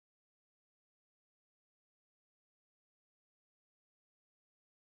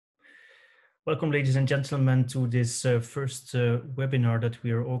Welcome, ladies and gentlemen, to this first webinar that we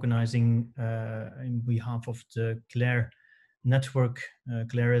are organizing in behalf of the CLARE network.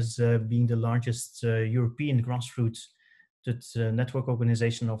 CLARE is being the largest European grassroots network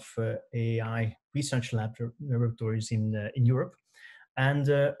organization of AI research laboratories in Europe. And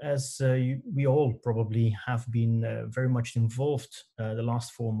as we all probably have been very much involved the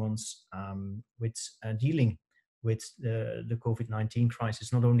last 4 months with dealing with the COVID-19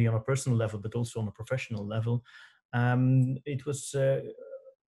 crisis, not only on a personal level, but also on a professional level, it was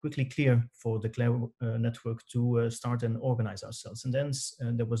quickly clear for the CLARE network to start and organize ourselves. And then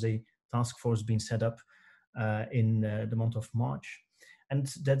there was a task force being set up in the month of March. And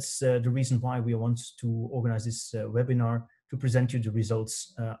that's the reason why we want to organize this webinar, to present you the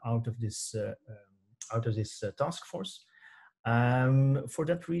results out of this task force. For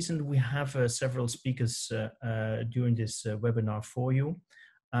that reason, we have several speakers during this webinar for you.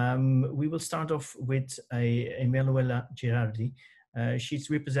 We will start off with Emanuela Girardi.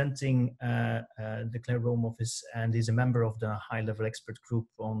 She's representing the CLARE Rome office and is a member of the high-level expert group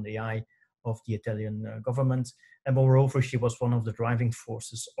on AI of the Italian government. And moreover, she was one of the driving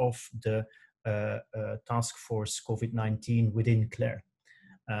forces of the task force COVID-19 within CLARE.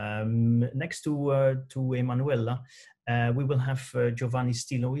 Next to Emanuela, we will have Giovanni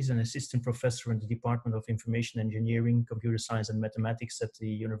Stilo. He's an assistant professor in the Department of Information Engineering, Computer Science and Mathematics at the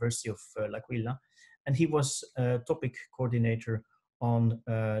University of L'Aquila. And he was topic coordinator on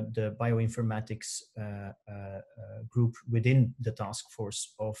the bioinformatics group within the task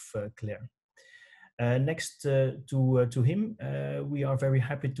force of CLARE. Next to him, we are very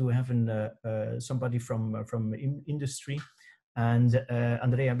happy to have somebody from industry, and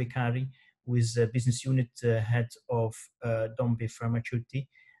Andrea Beccari, who is a business unit head of Dombe Pharmaceutici,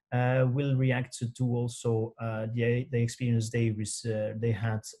 will react to also the experience they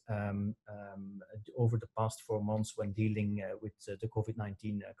had over the past 4 months when dealing with the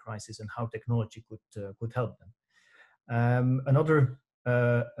COVID-19 crisis and how technology could help them. Another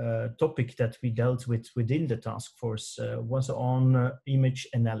topic that we dealt with within the task force was on image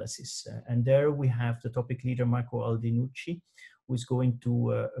analysis. And there we have the topic leader, Marco Aldinucci, who is going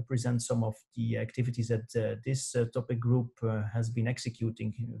to present some of the activities that this topic group has been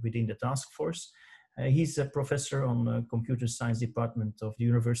executing within the task force. He's a professor on the computer science department of the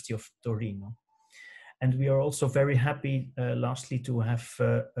University of Torino. And we are also very happy, lastly, to have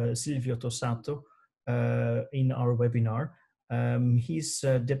Silvio Tossato in our webinar. He's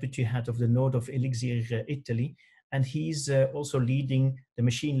deputy head of the node of Elixir Italy, and he's also leading the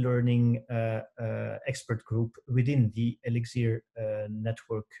machine learning expert group within the Elixir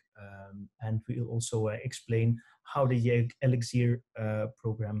network, and we'll also explain how the Elixir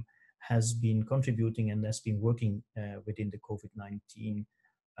program has been contributing and has been working within the COVID-19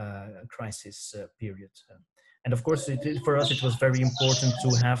 crisis period. And of course, for us, it was very important to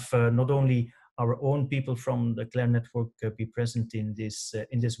have not only our own people from the CLARE network be present in this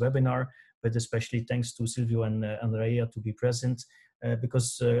webinar, but especially thanks to Silvio and Andrea to be present,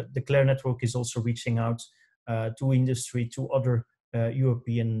 because the CLARE network is also reaching out to industry, to other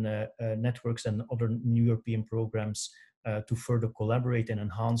European networks and other new European programs to further collaborate and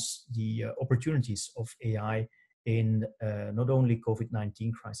enhance the opportunities of AI in not only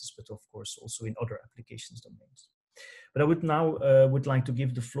COVID-19 crisis, but of course also in other applications domains. But I would now would like to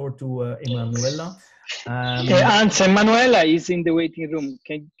give the floor to Emanuela. Hans, Emanuela is in the waiting room.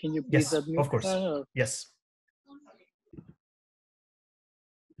 Can you please yes, unmute of course. her? Yes.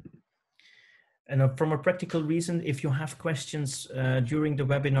 And from a practical reason, if you have questions during the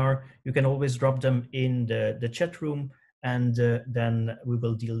webinar, you can always drop them in the chat room, and then we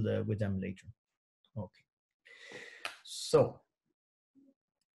will deal with them later. Okay. So.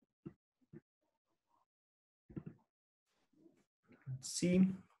 Let's see.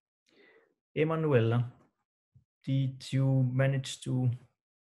 Emanuela, did you manage to?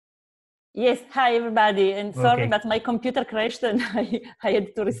 Yes, hi everybody, and sorry, but my computer crashed and I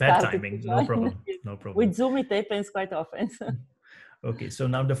had to restart. Bad timing, no problem, no problem. With Zoom, it happens quite often. Okay, so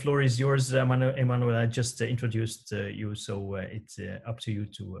now the floor is yours, Emanuela. I just introduced you, so it's up to you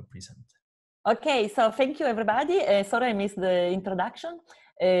to present. Okay, so thank you everybody. Sorry I missed the introduction.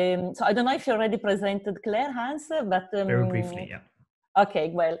 So I don't know if you already presented CLARE, Hans, but very briefly, yeah.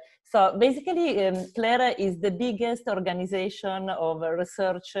 Okay, well, so basically CLARE is the biggest organization of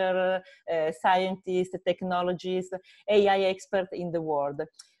researchers, scientists, technologists, AI experts in the world.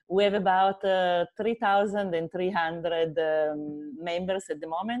 We have about 3,300 members at the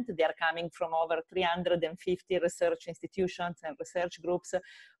moment. They are coming from over 350 research institutions and research groups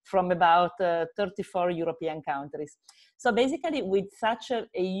from about 34 European countries. So basically, with such a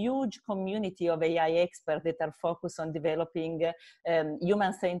huge community of AI experts that are focused on developing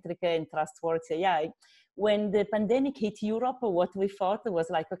human-centric and trustworthy AI, when the pandemic hit Europe, what we thought was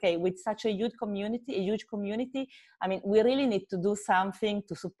like, okay, with such a huge community, I mean, we really need to do something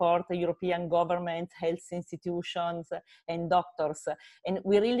to support the European government, health institutions, and doctors. And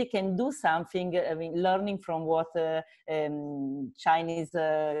we really can do something, I mean, learning from what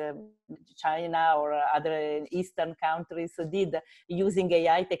China or other Eastern countries did using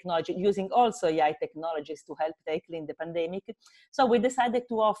AI technology, using also AI technologies to help tackling the pandemic. So we decided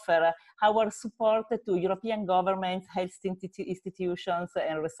to offer our support to European governments, health institutions,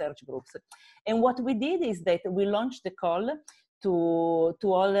 and research groups. And what we did is that we launched the call to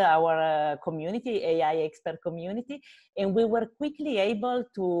all our community, AI expert community, and we were quickly able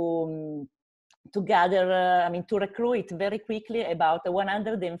to gather, I mean, to recruit very quickly about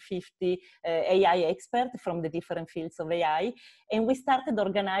 150 AI experts from the different fields of AI. And we started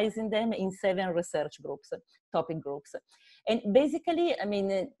organizing them in 7 research groups, topic groups. And basically, I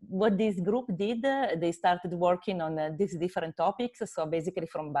mean, what this group did, they started working on these different topics. So basically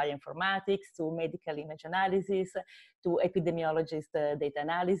from bioinformatics to medical image analysis, to epidemiologist data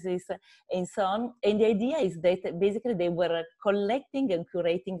analysis, and so on. And the idea is that basically they were collecting and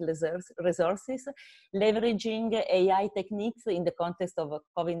curating resources, leveraging AI techniques in the context of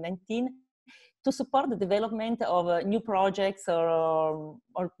COVID-19 to support the development of new projects or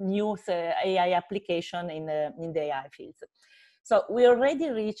new AI application in the AI fields. So we already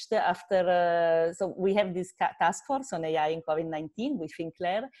reached after, so we have this task force on AI in COVID-19 with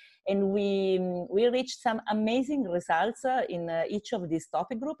Claire, and we reached some amazing results in each of these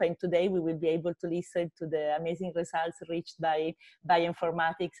topic groups. And today we will be able to listen to the amazing results reached by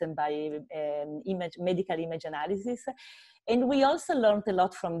bioinformatics and by medical image analysis. And we also learned a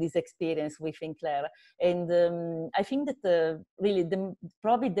lot from this experience with Claire. And I think that really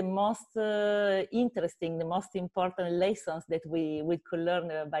probably the most interesting, the most important lessons that we could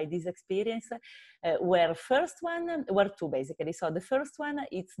learn by this experience were two basically. So the first one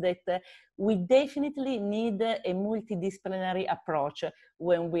is that we definitely need a multidisciplinary approach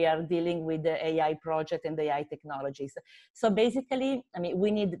when we are dealing with the AI project and the AI technologies. So basically, I mean,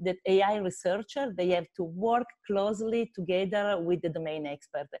 we need the AI researcher, they have to work closely together with the domain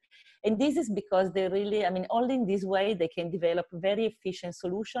expert. And this is because they really, I mean, only in this way they can develop very efficient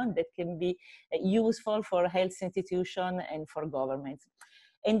solutions that can be useful for health institutions and for governments.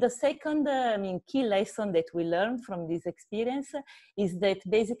 And the second, key lesson that we learned from this experience is that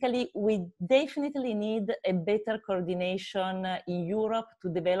basically we definitely need a better coordination in Europe to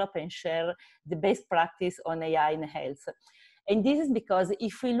develop and share the best practice on AI in health. And this is because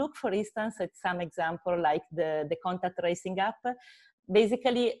if we look, for instance, at some example like the contact tracing app,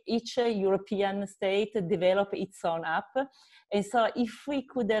 basically each European state developed its own app. And so if we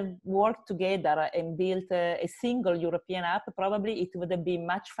could have worked together and built a single European app, probably it would have been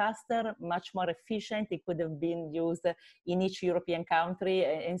much faster, much more efficient. It could have been used in each European country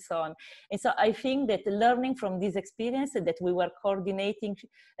and so on. And so I think that learning from this experience that we were coordinating,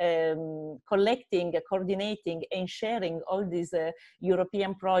 coordinating and sharing all these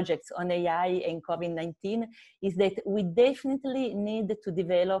European projects on AI and COVID-19 is that we definitely need to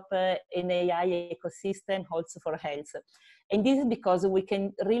develop an AI ecosystem also for health. And this is because we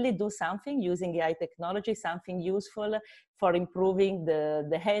can really do something using AI technology, something useful for improving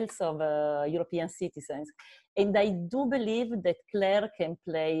the health of European citizens. And I do believe that Claire can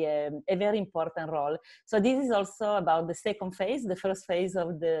play a very important role. So this is also about the second phase. The first phase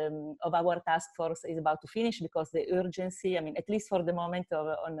of our task force is about to finish because the urgency, I mean, at least for the moment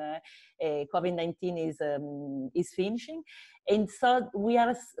on COVID-19 is finishing. And so we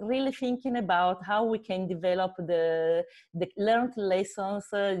are really thinking about how we can develop the learned lessons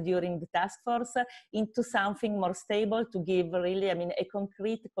during the task force into something more stable to give really, I mean, a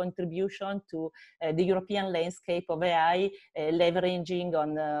concrete contribution to the European landscape of AI, leveraging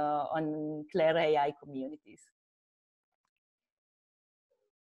on Claire AI communities.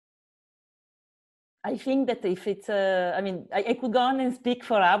 I think that if it's, I mean, I could go on and speak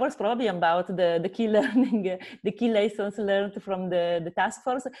for hours probably about the key learning, the key lessons learned from the task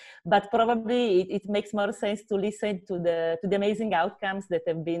force, but probably it makes more sense to listen to the amazing outcomes that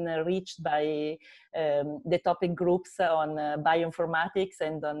have been reached by the topic groups on bioinformatics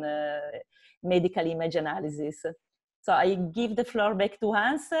and on medical image analysis. So I give the floor back to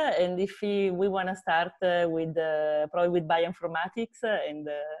Hans, and if we want to start with probably with bioinformatics and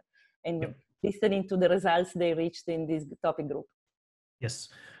Yep. listening to the results they reached in this topic group. Yes,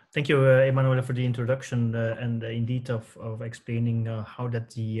 thank you, Emanuela, for the introduction and indeed of explaining how that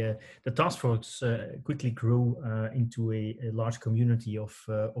the task force quickly grew into a large community of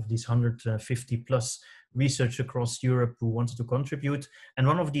these 150 plus research across Europe who wanted to contribute. And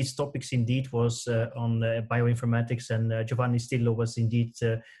one of these topics indeed was on bioinformatics, and Giovanni Stillo was indeed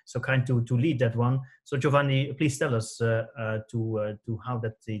so kind to lead that one. So Giovanni, please tell us to how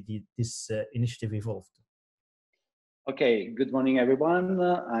that this initiative evolved. Okay, good morning, everyone.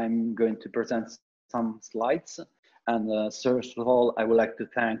 I'm going to present some slides. And first of all, I would like to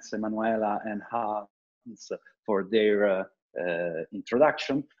thank Emanuela and Hans for their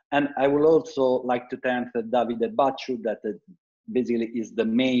introduction. And I would also like to thank Davide Bacciu, that basically is the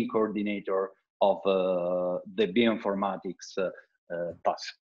main coordinator of the bioinformatics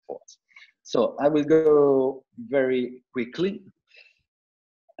task force. So I will go very quickly.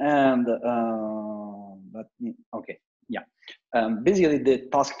 And okay. Yeah, basically the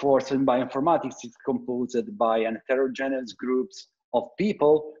task force in bioinformatics is composed by an heterogeneous groups of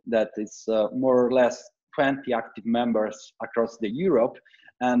people that is more or less 20 active members across the Europe.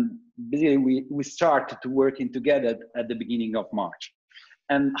 And basically we started to working together at the beginning of March.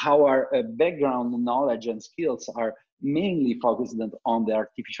 And our background knowledge and skills are mainly focused on the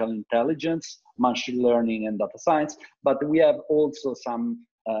artificial intelligence, machine learning and data science, but we have also some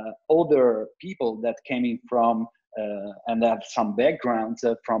other people that came in from and have some backgrounds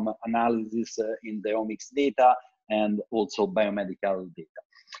from analysis in the omics data and also biomedical data.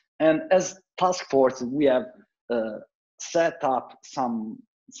 And as task force, we have set up some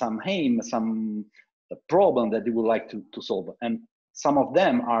aim, some problem that we would like to solve. And some of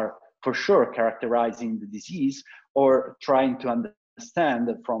them are for sure characterizing the disease or trying to understand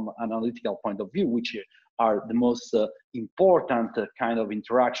from an analytical point of view, which are the most important kind of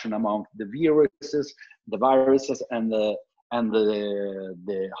interaction among the viruses and the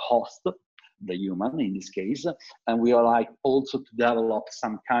host, the human in this case. And we are like also to develop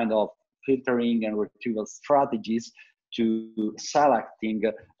some kind of filtering and retrieval strategies to selecting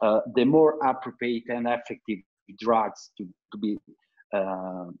the more appropriate and effective drugs to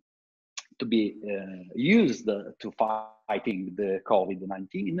be used to fighting the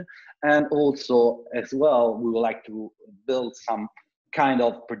COVID-19. And also as well, we would like to build some kind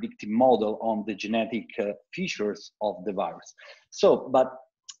of predictive model on the genetic features of the virus. So, but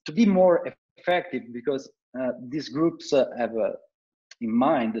to be more effective, because these groups have in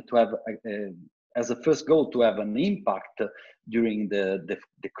mind to have as a first goal to have an impact during the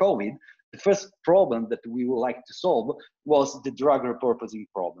COVID, the first problem that we would like to solve was the drug repurposing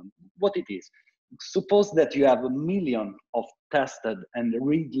problem. What it is, suppose that you have 1 million of tested and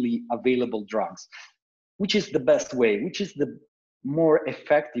readily available drugs. Which is the best way, which is the more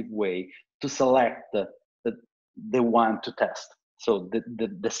effective way to select the one to test? So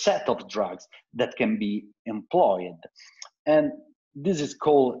the set of drugs that can be employed. And this is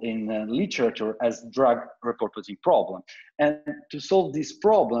called in literature as drug repurposing problem. And to solve this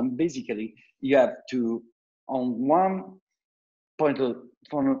problem, basically, you have to, on one point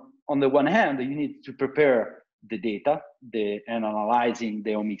on the one hand, you need to prepare the data, and analyzing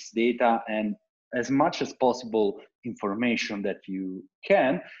the omics data and as much as possible information that you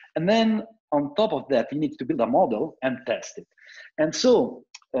can. And then on top of that, you need to build a model and test it. And so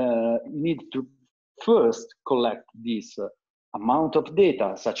you need to first collect this amount of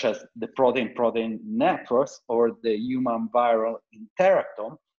data, such as the protein-protein networks or the human viral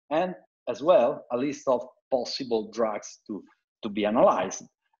interactome, and as well a list of possible drugs to be analyzed.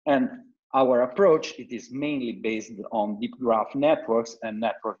 And our approach, it is mainly based on deep graph networks and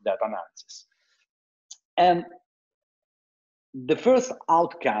network data analysis. And the first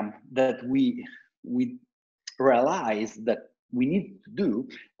outcome that we realized that we need to do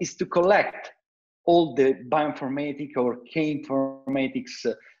is to collect all the bioinformatics or K-informatics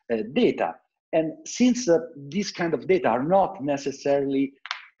data. And since these kind of data are not necessarily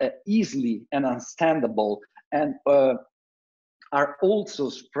easily and understandable and are also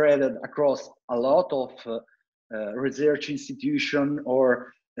spread across a lot of research institutions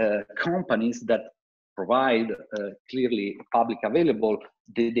or companies that provide clearly public available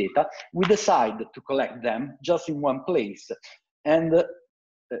the data, we decided to collect them just in one place and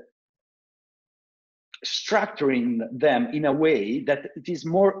structuring them in a way that it is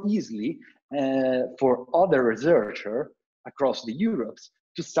more easily for other researchers across the Europe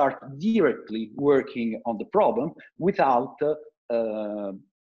to start directly working on the problem without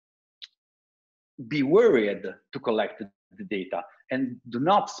be worried to collect the data and do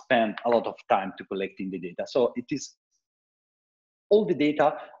not spend a lot of time to collecting the data. So it is all the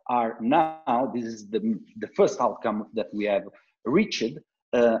data are now, this is the first outcome that we have reached,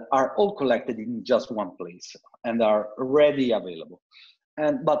 are all collected in just one place and are ready available.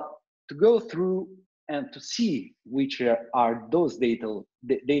 But to go through and to see which are those data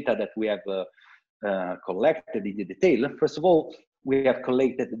that we have collected in the detail, first of all, we have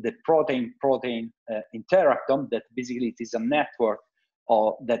collected the protein-protein interactome, that basically it is a network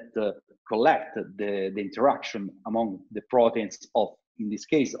that collect the interaction among the proteins of, in this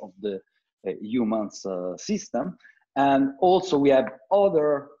case, of the humans system. And also we have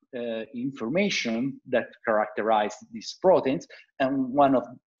other information that characterize these proteins. And one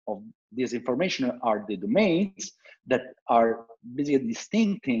of these information are the domains that are basically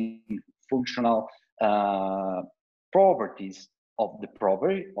distinctive functional properties of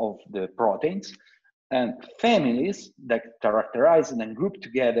the proteins, and families that characterize and group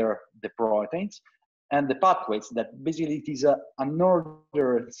together the proteins, and the pathways that basically it is an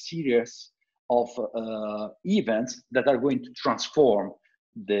order series of events that are going to transform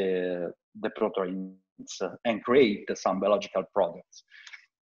the proteins and create some biological products.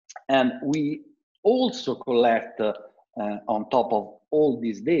 And we also collect on top of all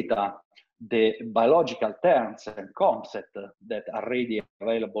this data the biological terms and concepts that are already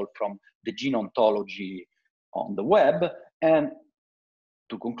available from the gene ontology on the web. And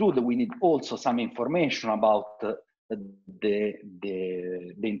to conclude, we need also some information about the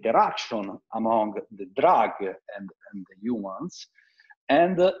interaction among the drug and the humans,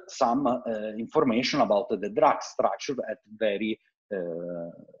 and some information about the drug structure at very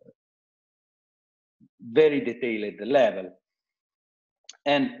detailed level.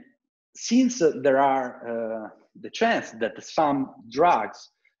 And since there are the chance that some drugs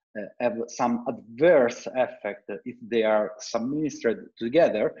have some adverse effect if they are administered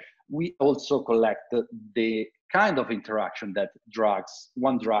together, we also collect the kind of interaction that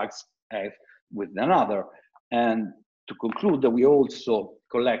one drugs have with another. And to conclude, we also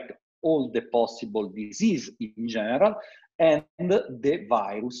collect all the possible disease in general and the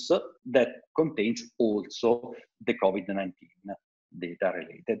virus that contains also the COVID-19 data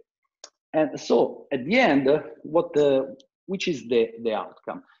related. And so at the end, which is the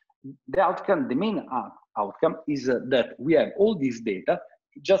outcome? The main outcome is that we have all this data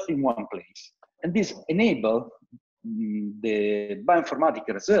just in one place. And this enables the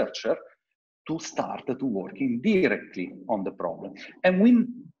bioinformatics researcher to start to working directly on the problem. And we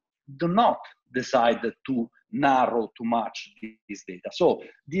do not decide to narrow too much this data. So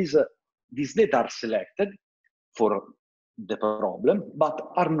these data are selected for the problem, but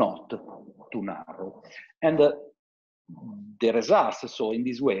are not too narrow. And the results, so in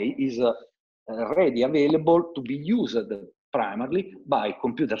this way, is already available to be used primarily by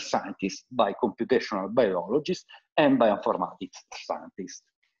computer scientists, by computational biologists, and bioinformatics scientists.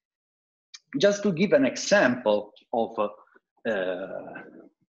 Just to give an example of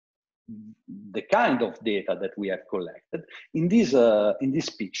the kind of data that we have collected, in this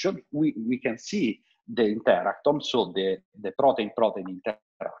picture, we can see the interactome, so the protein-protein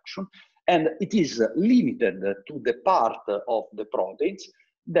interaction, and it is limited to the part of the proteins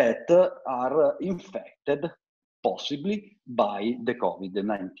that are infected possibly by the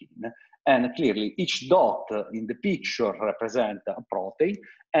COVID-19. And clearly each dot in the picture represents a protein,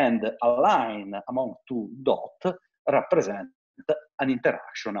 and a line among two dots represents an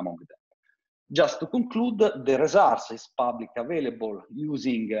interaction among them. Just to conclude, the results is public available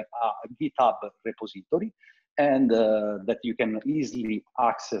using a GitHub repository, and that you can easily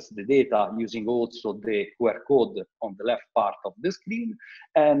access the data using also the QR code on the left part of the screen.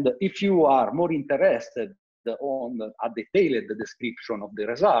 And if you are more interested on a detailed description of the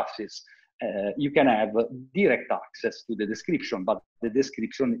results, you can have direct access to the description, but the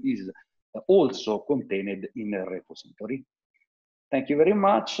description is also contained in a repository. Thank you very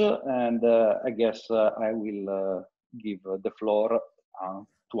much, and I guess I will give the floor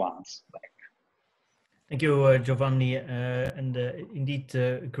to Hans back. Thank you, Giovanni, and indeed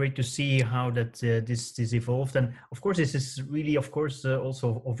great to see how that this evolved. And of course, this is really, of course,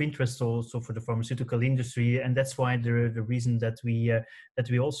 also of interest also for the pharmaceutical industry, and that's why the reason that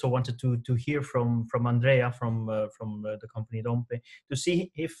we also wanted to hear from Andrea from the company Dompe, to see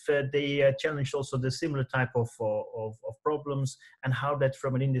if they challenged also the similar type of problems, and how that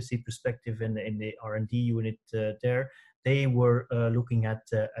from an industry perspective in the R&D unit there, they were looking at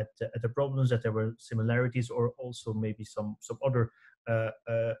the problems, that there were similarities or also maybe some other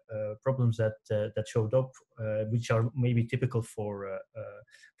problems that showed up, which are maybe typical for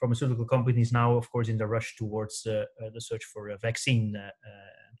pharmaceutical companies now, of course, in the rush towards the search for a vaccine.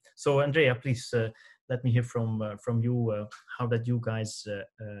 So, Andrea, please let me hear from you. How did you guys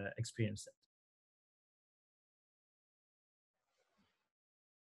experience that?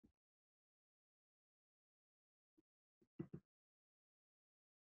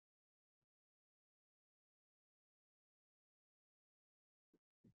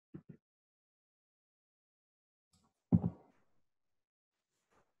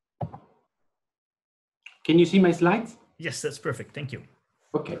 Can you see my slides? Yes, that's perfect. Thank you.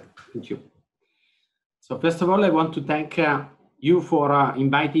 Okay, thank you. So first of all, I want to thank you for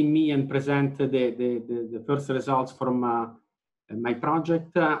inviting me and present the first results from my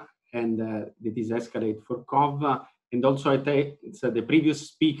project and that is Escalate for COV. And also I thank the previous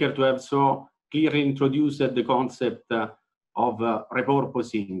speaker to have so clearly introduced the concept of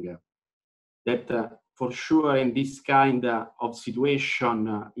repurposing. That for sure in this kind of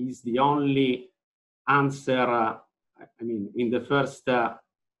situation is the only answer, I mean, in the first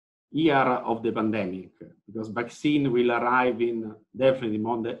year of the pandemic, because vaccine will arrive in definitely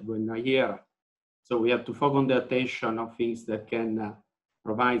more than a year. So we have to focus on the attention of things that can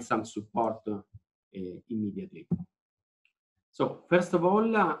provide some support immediately. So first of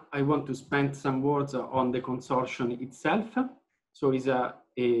all, I want to spend some words on the consortium itself. So it's a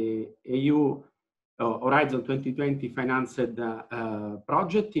EU Horizon 2020 financed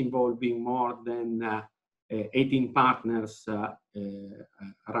project involving more than 18 partners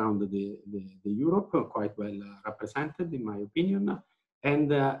around the Europe, quite well represented in my opinion. And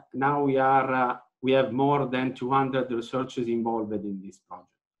now we have more than 200 researchers involved in this project.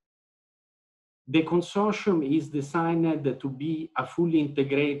 The consortium is designed to be a fully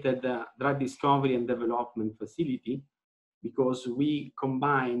integrated drug discovery and development facility, because we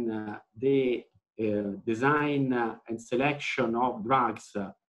combine the design and selection of drugs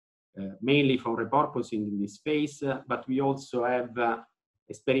mainly for repurposing in this phase, but we also have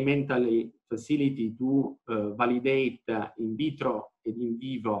experimentally facility to validate in vitro and in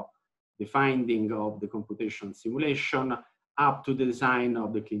vivo the finding of the computational simulation up to the design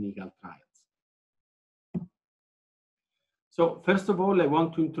of the clinical trials. So first of all, I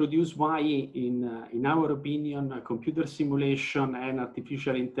want to introduce why, in our opinion, computer simulation and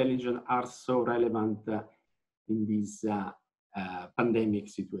artificial intelligence are so relevant in this pandemic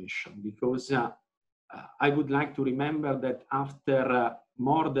situation. Because I would like to remember that after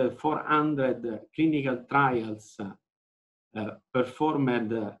more than 400 clinical trials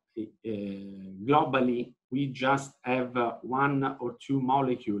performed globally, we just have 1 or 2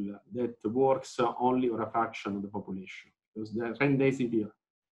 molecules that works only on a fraction of the population. Because the remdesivir,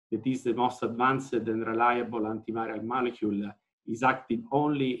 that is the most advanced and reliable antiviral molecule, is active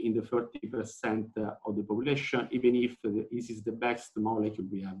only in the 30% of the population, even if this is the best molecule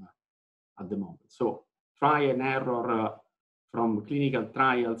we have at the moment. So try and error from clinical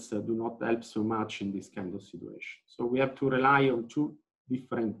trials do not help so much in this kind of situation. So we have to rely on 2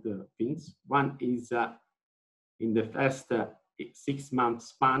 different things. One is in the first 6 month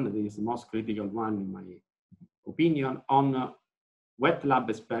span, that is the most critical one in my opinion, on wet lab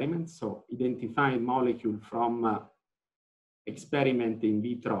experiments, so identifying molecule from experiment in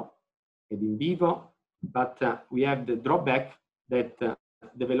vitro and in vivo, but we have the drawback that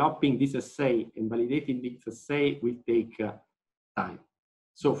developing this assay and validating this assay will take time.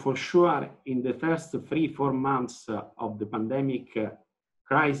 So for sure, in the first 3-4 months of the pandemic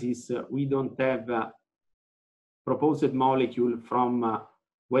crisis, we don't have proposed molecule from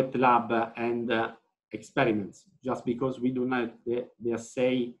wet lab and experiments, just because we do not have the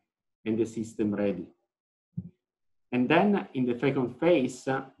assay and the system ready. And then in the second phase,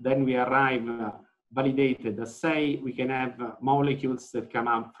 then we arrive validated assay, we can have molecules that come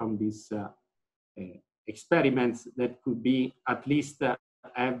out from these experiments that could be at least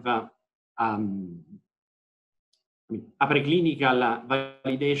have a preclinical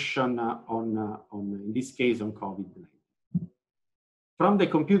validation on in this case on COVID-19. From the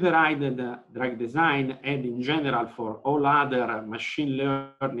computer-aided drug design and in general for all other machine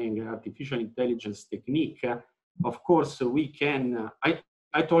learning, artificial intelligence technique, of course we can,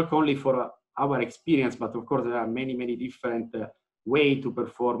 I talk only for our experience, but of course there are many, many different ways to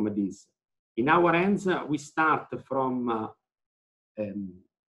perform this. In our hands, we start from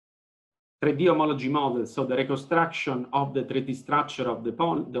 3D homology models, so the reconstruction of the 3D structure of the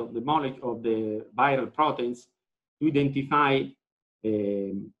molecule of the viral proteins to identify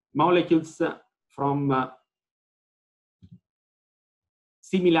molecules from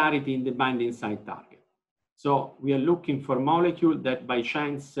similarity in the binding site target. So we are looking for molecules that by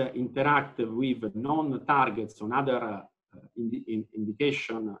chance interact with known targets on other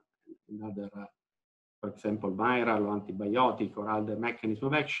indication, in other, for example, viral or antibiotic or other mechanism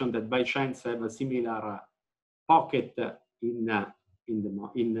of action that by chance have a similar pocket in the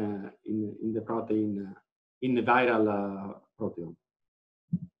protein, in the viral proteome.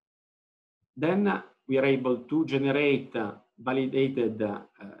 Then we are able to generate validated,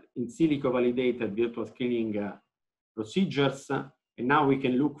 in silico validated virtual screening procedures, and now we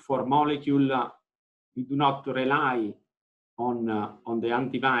can look for molecule. We do not rely on the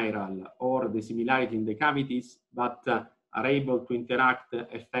antiviral or the similarity in the cavities, but are able to interact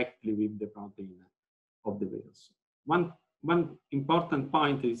effectively with the protein of the virus. One important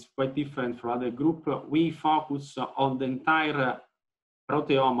point is quite different from other group. We focus on the entire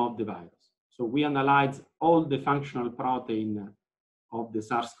proteome of the virus. So we analyze all the functional protein of the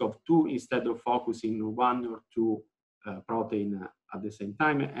SARS-CoV-2 instead of focusing on one or two protein at the same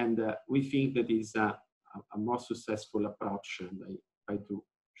time. And we think that is a more successful approach, and I try to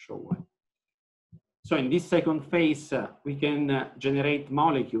show why. So in this second phase, we can generate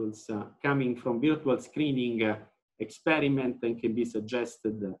molecules coming from virtual screening experiment and can be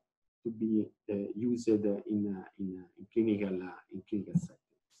suggested to be used in clinical settings.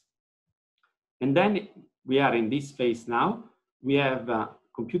 And then we are in this phase now. We have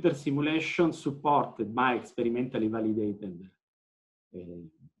computer simulation supported by experimentally validated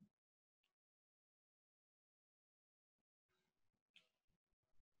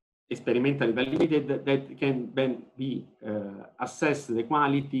that can then be assess the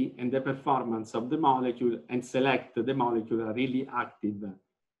quality and the performance of the molecule and select the molecule really active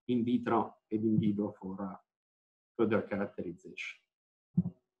in vitro and in vivo for further characterization.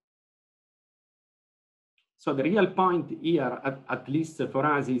 So the real point here, at least for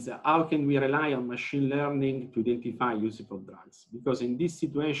us, is how can we rely on machine learning to identify useful drugs? Because in this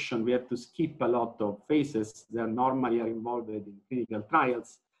situation, we have to skip a lot of phases that normally are involved in clinical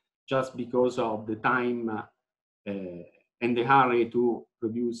trials just because of the time and the hurry to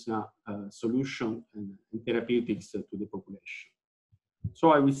produce a solution and therapeutics to the population. So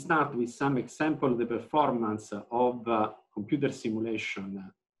I will start with some example of the performance of computer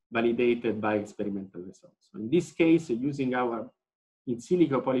simulation validated by experimental results. So in this case, using our in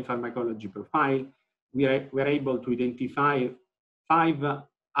silico polypharmacology profile, we are able to identify 5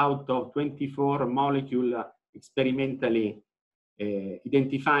 out of 24 molecules experimentally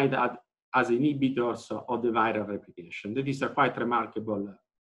identified as inhibitors of the viral replication. That is a quite remarkable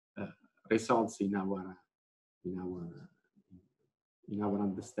results in our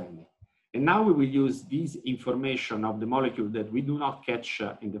understanding. And now we will use this information of the molecule that we do not catch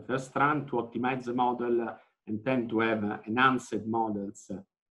in the first run to optimize the model and tend to have enhanced models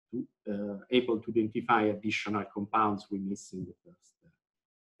able to identify additional compounds we miss in the first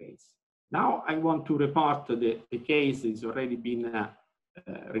phase. Now I want to report the case is already been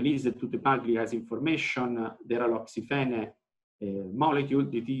released to the public as information, the raloxifene molecule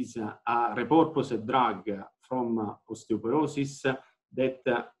that is a repurposed drug from osteoporosis that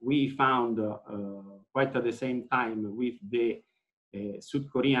we found quite at the same time with the South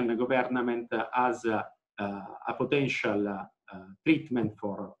Korean government as a potential treatment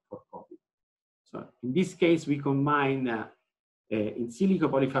for COVID. So in this case, we combine in silico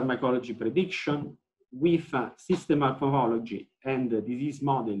polypharmacology prediction with system morphology and disease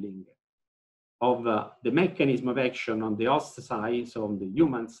modeling of the mechanism of action on the host side, so on the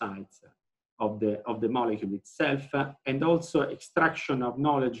human sides of the molecule itself, and also extraction of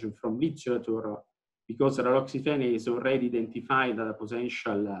knowledge from literature, because raloxifene is already identified as a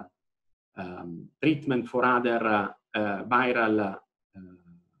potential treatment for other viral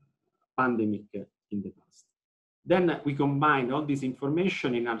pandemic in the past. Then we combine all this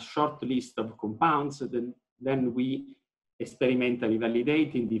information in a short list of compounds, then we experimentally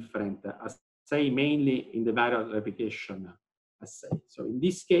validate in different assay, mainly in the viral replication assay. So in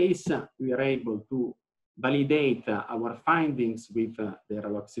this case, we are able to validate our findings with the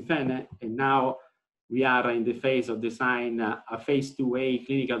raloxifene, and now we are in the phase of design a phase 2A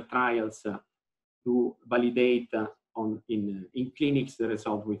clinical trials to validate in clinics the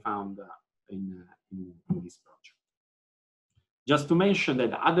result we found in this project. Just to mention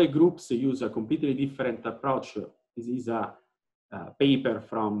that other groups use a completely different approach. This is a paper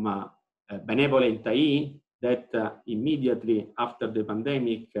from Benevolent AI that immediately after the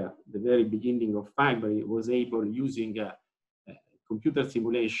pandemic, the very beginning of February, was able, using computer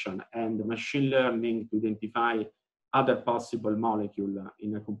simulation and machine learning, to identify other possible molecules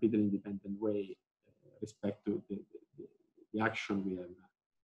in a completely independent way respect to the action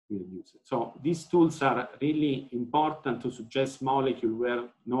reduce it. So these tools are really important to suggest molecules where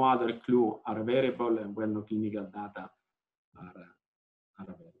no other clue are available and where no clinical data are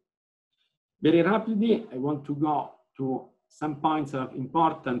available. Very rapidly, I want to go to some points of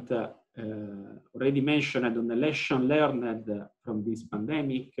important already mentioned on the lesson learned from this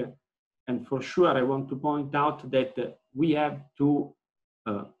pandemic. And for sure, I want to point out that we have to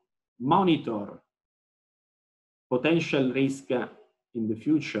monitor potential risk in the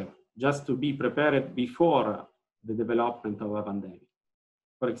future, just to be prepared before the development of a pandemic.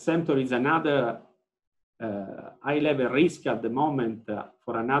 For example, is another high-level risk at the moment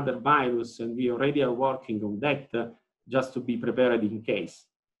for another virus, and we already are working on that, just to be prepared in case.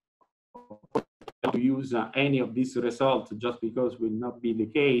 To use any of these results just because will not be the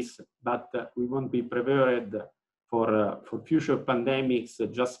case, but we won't be prepared for future pandemics,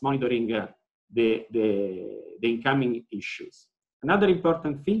 just monitoring the incoming issues. Another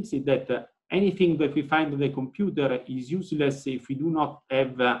important thing is that anything that we find in the computer is useless if we do not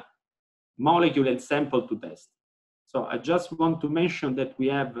have a molecule and sample to test. So I just want to mention that we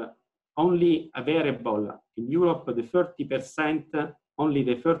have only available in Europe the 30%, only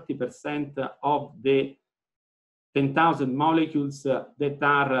the 30% of the 10,000 molecules that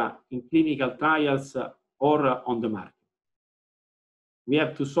are in clinical trials or on the market. We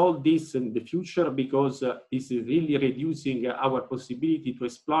have to solve this in the future because this is really reducing our possibility to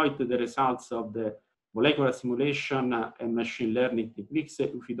exploit the results of the molecular simulation and machine learning techniques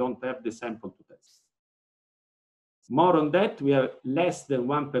if we don't have the sample to test. More on that, we have less than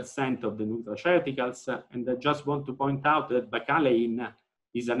 1% of the nutraceuticals, and I just want to point out that bacalline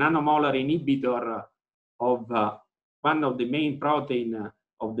is a nanomolar inhibitor of one of the main proteins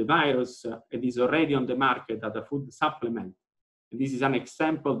of the virus. It is already on the market as a food supplement. And this is an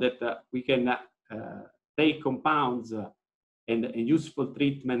example that we can take compounds and useful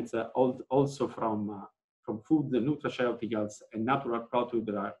treatments also from food, nutraceuticals, and natural proteins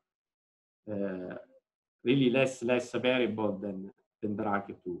that are really less available than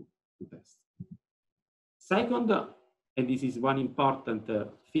drug to test. Second, and this is one important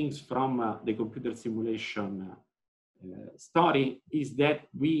thing from the computer simulation story, is that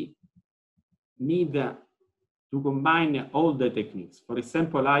we need to combine all the techniques. For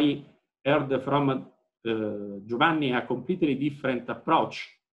example, I heard from Giovanni a completely different approach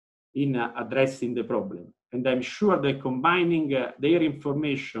in addressing the problem. And I'm sure that combining their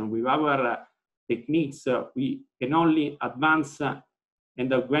information with our techniques, we can only advance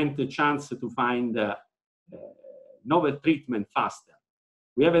and augment the chance to find novel treatment faster.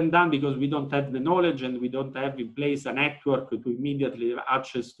 We haven't done because we don't have the knowledge and we don't have in place a network to immediately have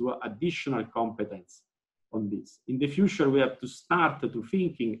access to additional competence on this. In the future, we have to start to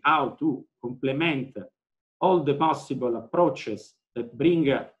thinking how to complement all the possible approaches that bring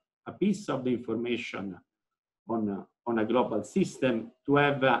a piece of the information on a global system to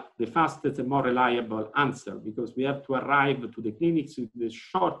have the fastest and more reliable answer, because we have to arrive to the clinics with the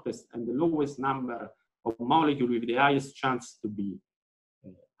shortest and the lowest number of molecules with the highest chance to be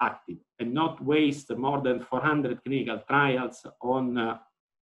active, and not waste more than 400 clinical trials on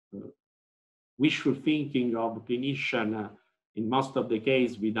wishful thinking of clinician in most of the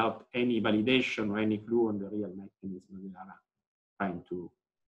case without any validation or any clue on the real mechanism we are trying to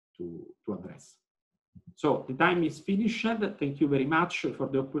address. So the time is finished. Thank you very much for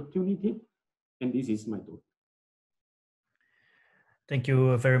the opportunity, and this is my talk. Thank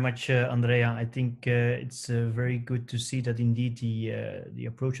you very much, Andrea. I think it's very good to see that indeed the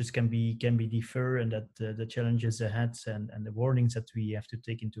approaches can be different, and that the challenges ahead and the warnings that we have to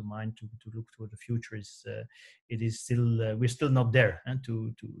take into mind to look toward the future is it is still we're still not there, and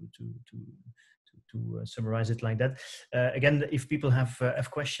to summarize it like that. Again, if people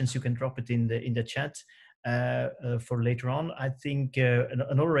have questions, you can drop it in the chat. For later on. I think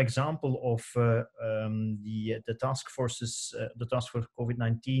another example of the task forces, the task force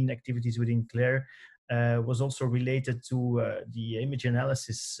COVID-19 activities within CLARE was also related to the image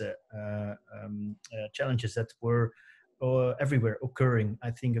analysis challenges that were everywhere occurring, I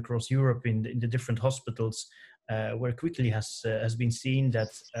think, across Europe in the different hospitals, where quickly has been seen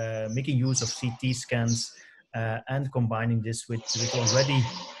that making use of CT scans and combining this with already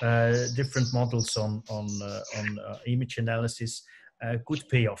different models on image analysis could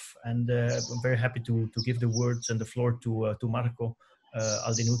pay off. And I'm very happy to give the words and the floor to Marco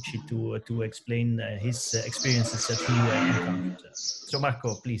Aldenucci to explain his experiences that he encountered. So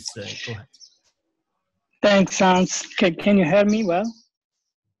Marco, please go ahead. Thanks, Hans. Can you hear me well?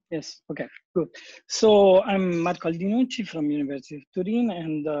 Yes, okay, good. So I'm Marco Aldenucci from University of Turin,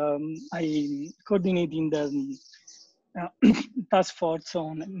 and I'm coordinating the task force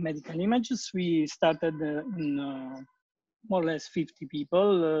on medical images. We started in more or less 50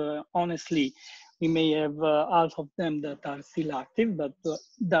 people. Honestly, we may have half of them that are still active, but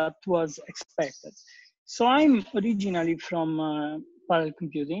that was expected. So I'm originally from parallel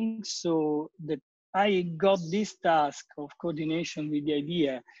computing, so that I got this task of coordination with the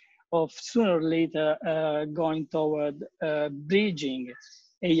idea of sooner or later going toward bridging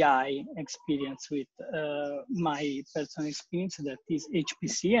AI experience with my personal experience, that is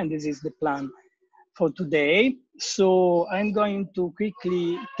HPC, and this is the plan for today. So I'm going to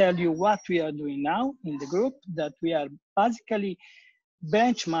quickly tell you what we are doing now in the group, that we are basically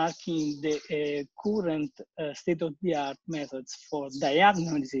benchmarking the current state-of-the-art methods for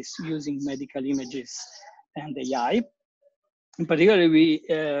diagnosis using medical images and AI. In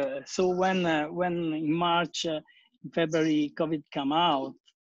particular, so when in March, February, COVID came out,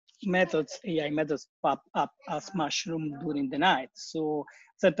 AI methods pop up as mushroom during the night. So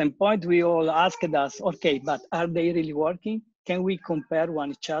at a certain point, we all asked us, okay, but are they really working? Can we compare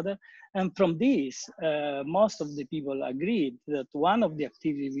one each other? And from this, most of the people agreed that one of the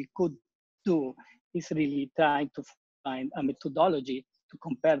activities we could do is really trying to find a methodology to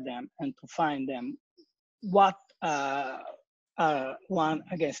compare them and to find them what one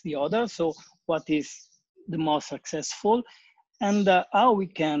against the other. So what is the most successful, and how we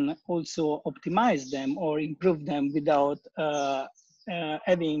can also optimize them or improve them without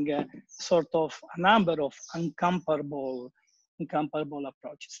having sort of a number of uncomparable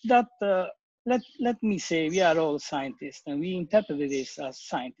approaches. That let me say, we are all scientists, and we interpret this as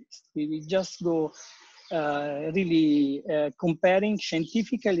scientists. We just go really comparing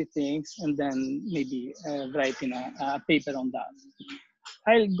scientifically things, and then maybe writing a paper on that.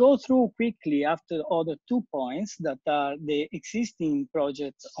 I'll go through quickly after other 2 points that are the existing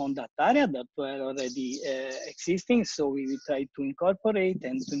projects on that area that were already existing. So we will try to incorporate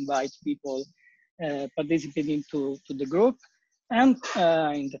and to invite people participating to the group. And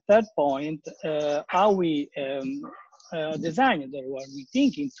in the third point, how we designed or what we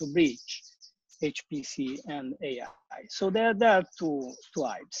thinking to bridge HPC and AI. So there are two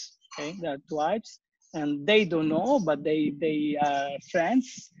types. Okay, there are two types. And they don't know, but they are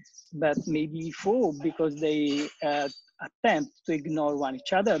friends, but maybe foe, because they attempt to ignore one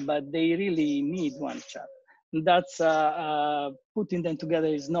each other, but they really need one each other. And that's putting them together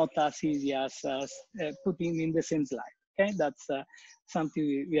is not as easy as putting in the same slide. Okay, that's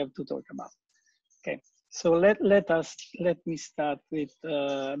something we have to talk about. Okay, so let me start with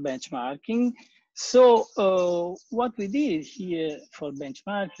benchmarking. So what we did here for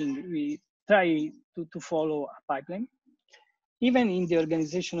benchmarking, we try to follow a pipeline, even in the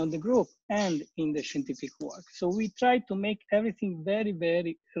organization of the group and in the scientific work. So we try to make everything very,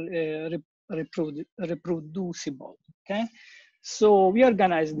 very reproducible, okay? So we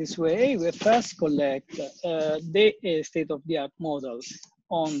organize this way. We first collect the state-of-the-art models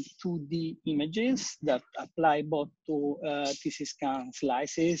on 2D images that apply both to TC scan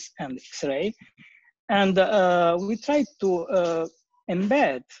slices and X-ray. And we try to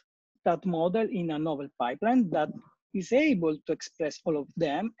embed that model in a novel pipeline that is able to express all of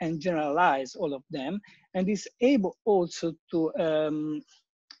them and generalize all of them, and is able also to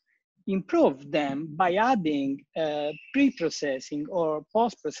improve them by adding pre-processing or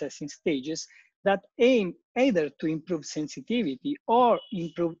post-processing stages that aim either to improve sensitivity or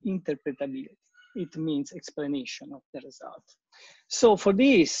improve interpretability. It means explanation of the result. So for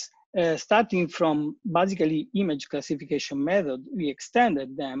this, starting from basically image classification method, we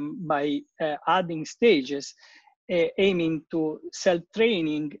extended them by adding stages aiming to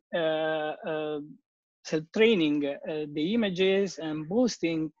self-training the images and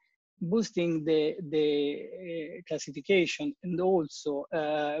boosting the classification, and also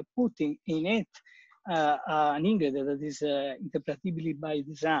putting in it an ingredient that is interpretability by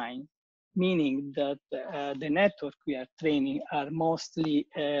design, meaning that the network we are training are mostly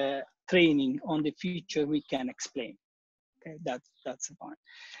training on the feature we can explain. Okay, that's the point.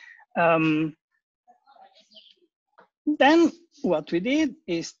 Then what we did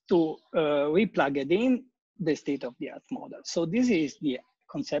is to we plugged in the state-of-the-art model. So this is the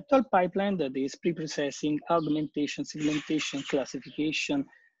conceptual pipeline that is pre-processing, augmentation, segmentation, classification,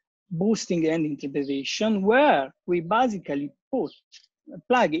 boosting, and interpretation, where we basically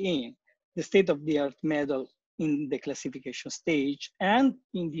plug in the state-of-the-art model in the classification stage and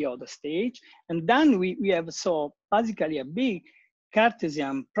in the other stage. And then we have so basically a big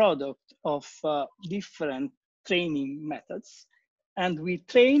Cartesian product of different training methods. And we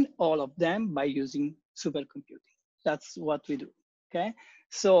train all of them by using supercomputing. That's what we do, okay?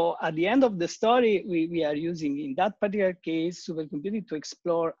 So at the end of the story, we are using, in that particular case, supercomputing to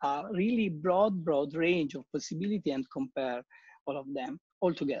explore a really broad range of possibility and compare all of them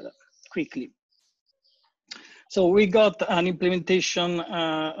all together quickly. So we got an implementation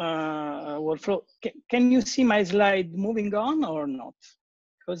workflow. Can you see my slide moving on or not?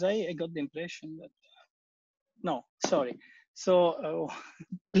 Because I got the impression that, no, sorry. So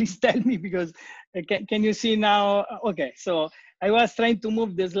please tell me, because can you see now? Okay, so I was trying to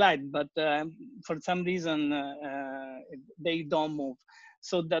move the slide, but for some reason they don't move.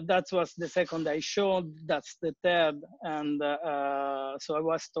 So that was the second I showed, that's the third, and so I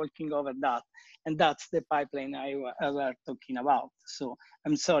was talking over that, and that's the pipeline I were talking about. So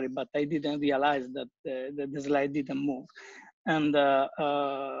I'm sorry, but I didn't realize that the slide didn't move. And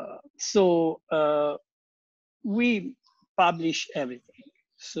we publish everything.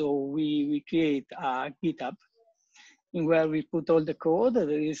 So we create a GitHub in where we put all the code. There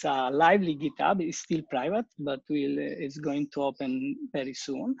is a lively GitHub. It's still private, but it's going to open very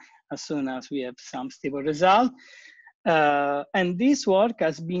soon as we have some stable result. And this work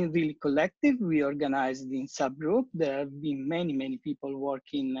has been really collective. We organized in subgroup. There have been many people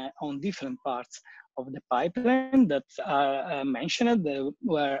working on different parts of the pipeline that are mentioned. There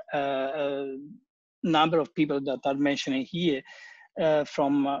were a number of people that are mentioned here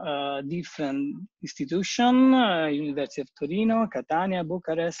from different institutions, University of Torino, Catania,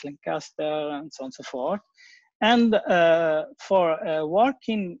 Bucharest, Lancaster, and so on and so forth. And for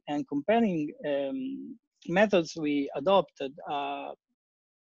working and comparing methods, we adopted a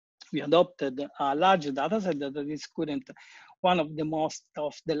large data set that is one of the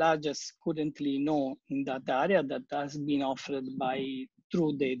largest currently known in that area, that has been offered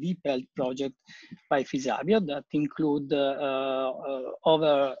through the DeepHealth project by Fisabio, that include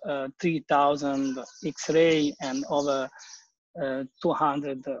over 3,000 X-ray and over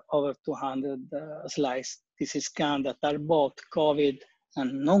 200 slice CT scan that are both COVID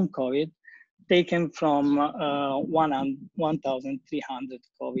and non-COVID, taken from 1,300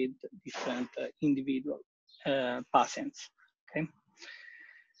 COVID different individual patients. Okay,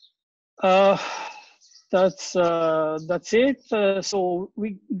 that's it. So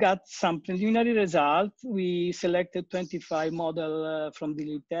we got some preliminary results. We selected 25 models from the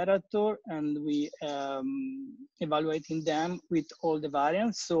literature, and we evaluating them with all the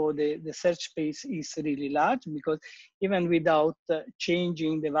variants. So the search space is really large, because even without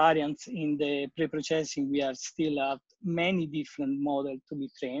changing the variants in the pre-processing, we are still at many different models to be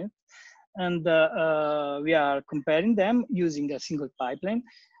trained. And we are comparing them using a single pipeline,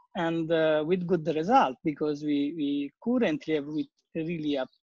 and with good result, because we currently have really a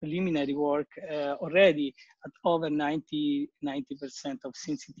preliminary work already at over 90% of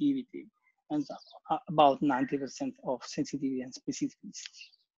sensitivity, and about 90% of sensitivity and specificity.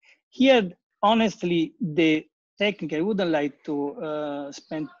 Here, honestly, the technique, I wouldn't like to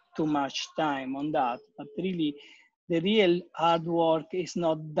spend too much time on that, but really the real hard work is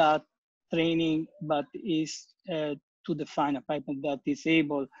not that training, but is to define a pipeline that is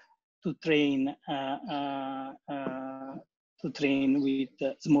able to train with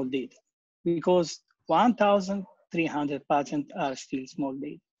small data, because 1,300 patients are still small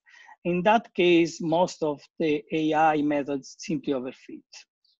data. In that case, most of the AI methods simply overfit.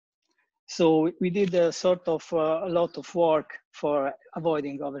 So we did a sort of a lot of work for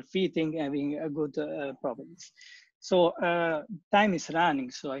avoiding overfitting, having a good properties. So time is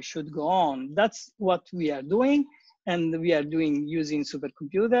running, so I should go on. That's what we are doing, and we are doing using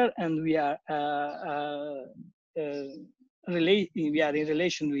supercomputer, and we are in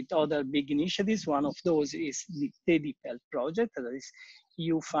relation with other big initiatives. One of those is the DeepHealth project. That is,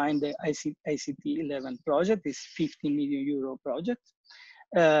 you find the ICT 11 project, is 50 million euro project.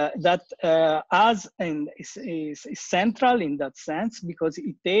 That is central in that sense, because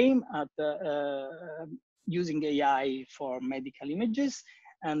it aims at using AI for medical images,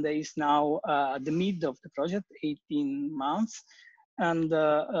 and is now at the mid of the project, 18 months. And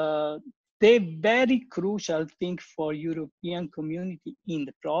the very crucial thing for European community in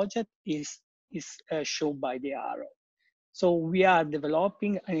the project is shown by the arrow. So we are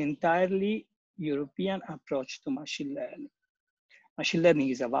developing an entirely European approach to machine learning. Machine learning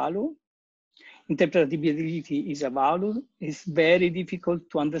is a value. Interpretability is a value. It's very difficult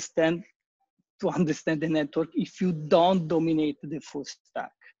to understand the network if you don't dominate the full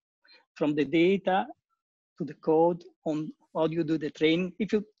stack. From the data to the code, on how you do the training.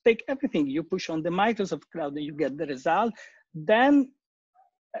 If you take everything, you push on the Microsoft Cloud and you get the result, then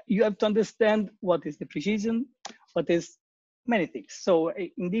you have to understand what is the precision, what is many things. So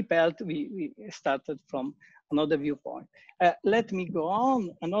in DeepHealth, we started from another viewpoint. Let me go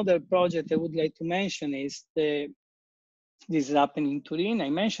on. Another project I would like to mention is this is happening in Turin. I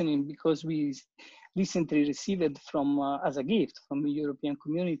mentioned it because we recently received from, as a gift from the European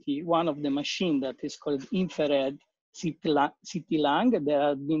community, one of the machines that is called infrared CT lung. There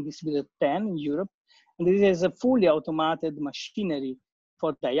have been distributed 10 in Europe. And this is a fully automated machinery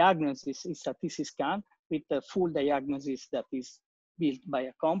for diagnosis. It's a TC scan with a full diagnosis that is built by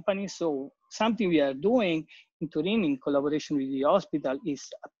a company. So something we are doing in Turin in collaboration with the hospital is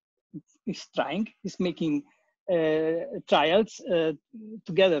making trials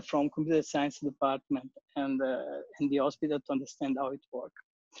together from computer science department and the hospital to understand how it works.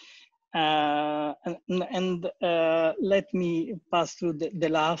 Let me pass through the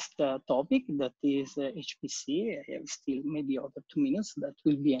last topic, that is HPC. I have still maybe over 2 minutes, that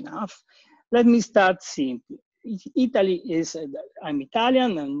will be enough. Let me start simply. Italy is, I'm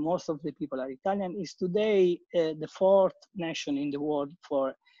Italian and most of the people are Italian, is today the 4th nation in the world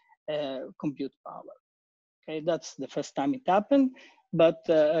for compute power. Okay, that's the first time it happened. But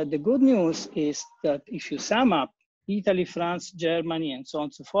the good news is that if you sum up Italy, France, Germany, and so on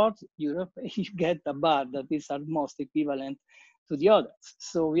and so forth, Europe, you get a bar that is almost equivalent to the others.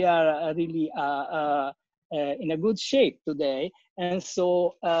 So we are really in a good shape today. And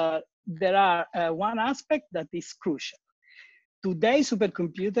so there are one aspect that is crucial. Today,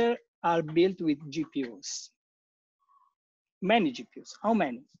 supercomputers are built with GPUs. Many GPUs. How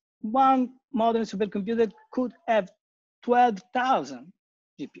many? One modern supercomputer could have 12,000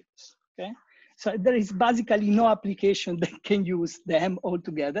 GPUs, okay? So there is basically no application that can use them all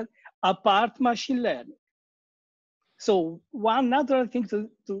together apart machine learning. So one natural thing to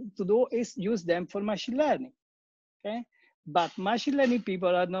do is use them for machine learning, okay? But machine learning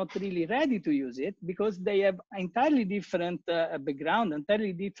people are not really ready to use it because they have entirely different background,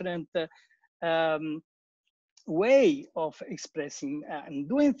 entirely different way of expressing and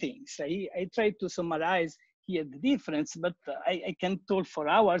doing things. I try to summarize here the difference, but I can talk for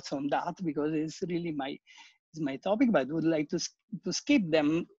hours on that because it's really my topic, but I would like to skip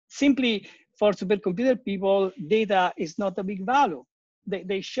them. Simply for supercomputer people, data is not a big value.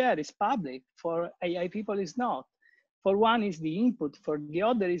 They share, it's public. For AI people, it's not. For one is the input, for the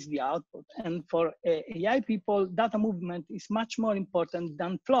other is the output. And for AI people, data movement is much more important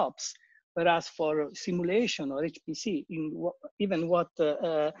than flops. Whereas for simulation or HPC, even what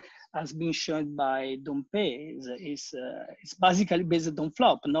has been shown by Dompe is basically based on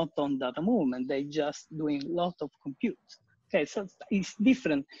flop, not on data movement. They're just doing a lot of compute. Okay, so it's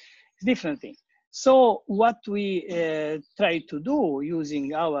different thing. So what we try to do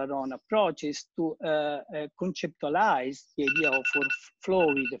using our own approach is to conceptualize the idea of flow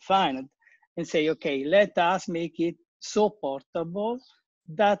we defined and say, okay, let us make it so portable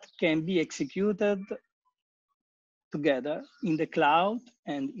that can be executed together in the cloud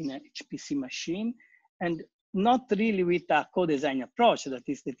and in an HPC machine, and not really with a co-design approach that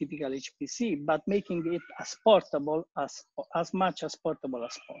is the typical HPC, but making it as portable as much as portable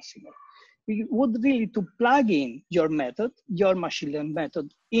as possible. We would really to plug in your method, your machine learning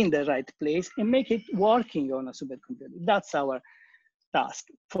method in the right place and make it working on a supercomputer. That's our task.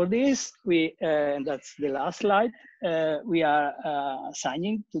 For this, and that's the last slide, we are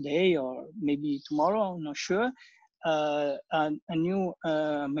signing today or maybe tomorrow, I'm not sure, a new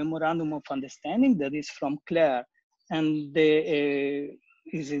memorandum of understanding that is from CLAIRE, and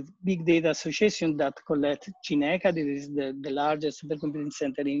is a big data association that collects Cineca. This is the largest supercomputing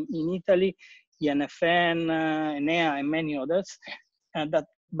center in Italy, INFN, Enea, and many others, and that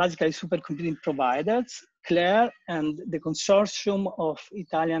basically supercomputing providers, CLAIRE, and the consortium of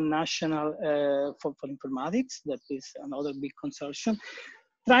Italian National for Informatics, that is another big consortium,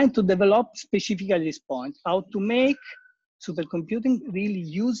 trying to develop specifically this point, how to make supercomputing really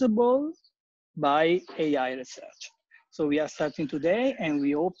usable by AI research. So we are starting today, and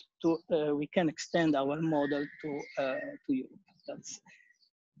we hope to we can extend our model to Europe. That's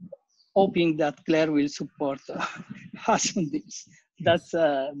hoping that CLAIRE will support us on this. That's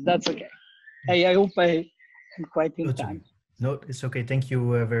okay. I hope I am quite in time. No, it's okay. Thank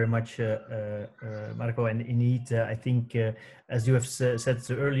you very much, Marco. And indeed, I think, as you have said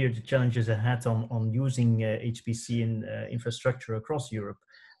earlier, the challenges ahead on using HPC in infrastructure across Europe,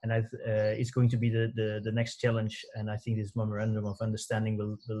 and it's going to be the next challenge. And I think this memorandum of understanding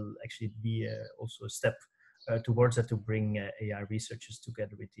will actually be also a step towards that, to bring AI researchers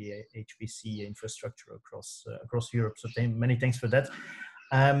together with the HPC infrastructure across Europe. So many thanks for that.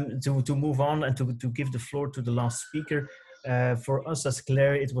 To move on and to give the floor to the last speaker, for us as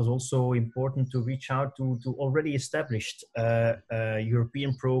Claire, it was also important to reach out to already established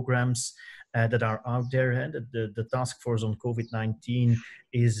European programs that are out there. And the task force on COVID-19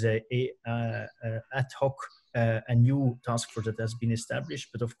 is a ad hoc, a new task force that has been established.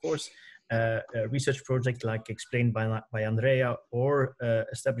 But of course, a research project like explained by Andrea, or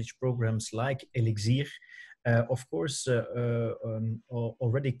established programs like Elixir, of course,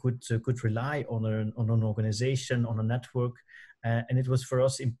 already could rely on an organization, on a network, and it was for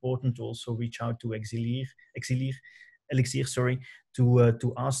us important to also reach out to Elixir, sorry,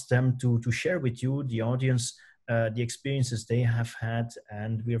 to ask them to share with you, the audience, the experiences they have had.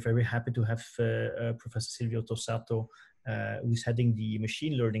 And we are very happy to have Professor Silvio Tossato, who's heading the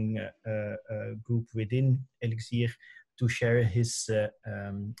machine learning group within Elixir, to share his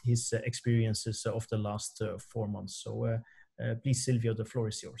experiences of the last 4 months. So please, Silvio, the floor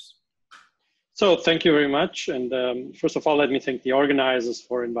is yours. So thank you very much. And first of all, let me thank the organizers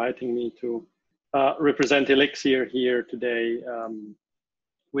for inviting me to represent Elixir here today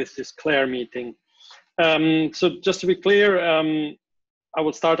with this Claire meeting. So just to be clear, I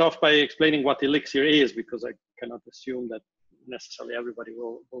will start off by explaining what Elixir is, because I cannot assume that necessarily everybody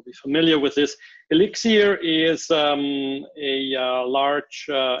will be familiar with this. Elixir is a large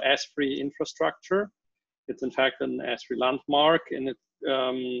Esri infrastructure. It's in fact an Esri landmark, and it,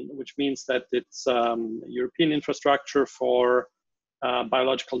 which means that it's European infrastructure for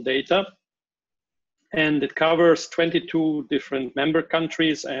biological data. And it covers 22 different member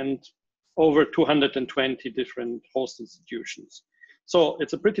countries and over 220 different host institutions. So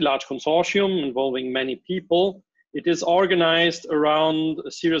it's a pretty large consortium involving many people. It is organized around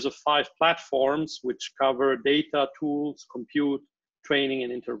a series of 5 platforms which cover data, tools, compute, training,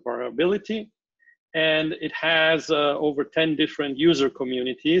 and interoperability. And it has over 10 different user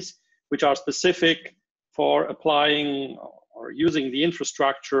communities which are specific for applying or using the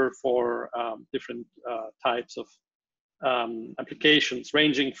infrastructure for different types of applications,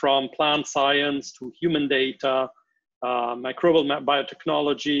 ranging from plant science to human data, microbial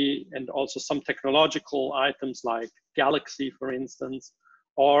biotechnology, and also some technological items like Galaxy, for instance,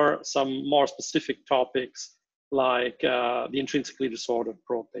 or some more specific topics like the intrinsically disordered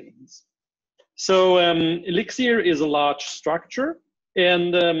proteins. So Elixir is a large structure,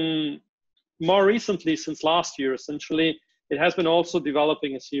 and more recently, since last year, essentially, it has been also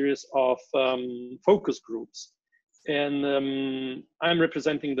developing a series of focus groups. And I'm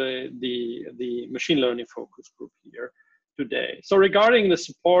representing the machine learning focus group here today. So regarding the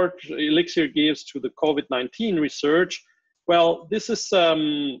support Elixir gives to the COVID-19 research, well, this is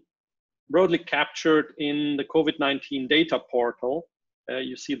broadly captured in the COVID-19 data portal.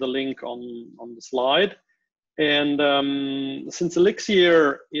 You see the link on the slide. And since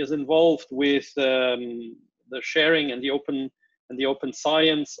Elixir is involved with the sharing and the open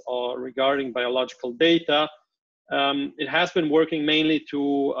science regarding biological data, it has been working mainly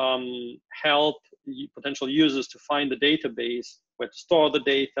to help potential users to find the database, where to store the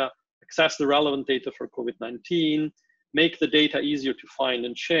data, access the relevant data for COVID-19, make the data easier to find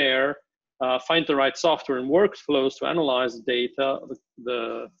and share, find the right software and workflows to analyze the data,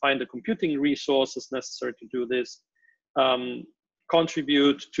 find the computing resources necessary to do this,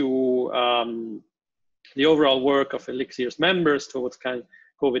 contribute to the overall work of Elixir's members towards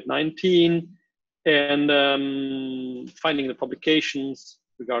COVID-19, and finding the publications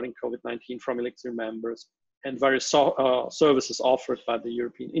regarding COVID-19 from Elixir members, and various services offered by the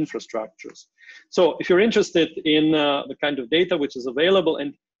European infrastructures. So if you're interested in the kind of data which is available,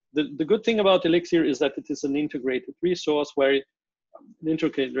 and the good thing about Elixir is that it is an integrated resource, where an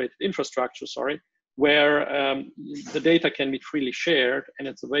integrated infrastructure, where the data can be freely shared, and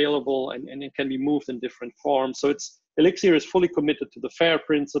it's available, and it can be moved in different forms. So Elixir is fully committed to the FAIR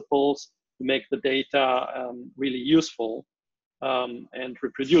principles to make the data really useful and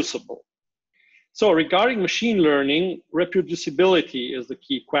reproducible. So regarding machine learning, reproducibility is the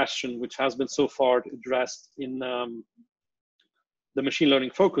key question, which has been so far addressed in the machine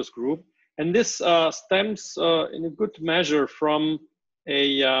learning focus group. And this stems in a good measure from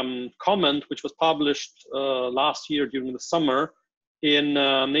a comment which was published last year during the summer in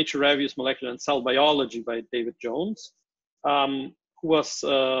Nature Reviews Molecular and Cell Biology by David Jones, who was,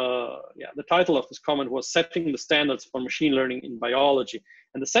 the title of this comment was Setting the Standards for Machine Learning in Biology.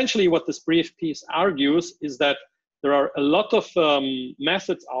 And essentially what this brief piece argues is that there are a lot of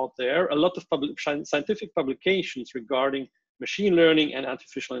methods out there, a lot of scientific publications regarding machine learning and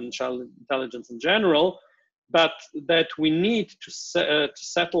artificial intelligence in general, but that we need to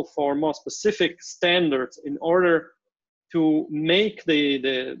settle for more specific standards in order to make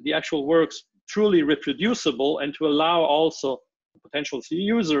the actual works truly reproducible and to allow also potential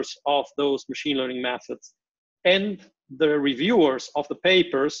users of those machine learning methods and the reviewers of the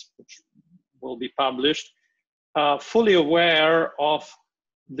papers, which will be published, fully aware of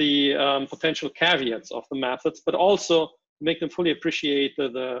the potential caveats of the methods, but also make them fully appreciate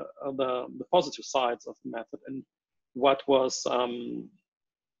the positive sides of the method and what was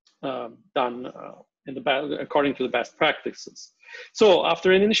done according to the best practices. So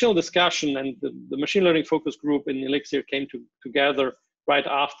after an initial discussion, and the machine learning focus group in Elixir came together right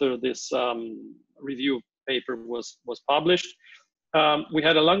after this review paper was published, we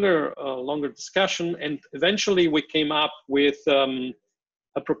had a longer discussion, and eventually we came up with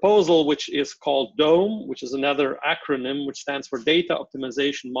a proposal which is called DOME, which is another acronym which stands for Data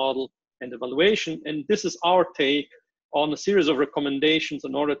Optimization Model and Evaluation. And this is our take on a series of recommendations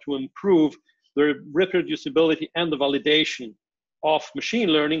in order to improve the reproducibility and the validation of machine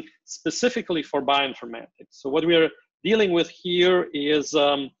learning, specifically for bioinformatics. So what we are dealing with here is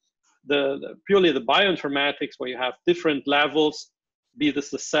purely the bioinformatics, where you have different levels, be this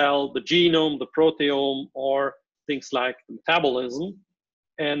the cell, the genome, the proteome, or things like metabolism.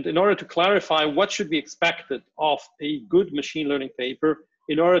 And in order to clarify what should be expected of a good machine learning paper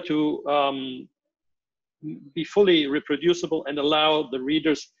in order to be fully reproducible and allow the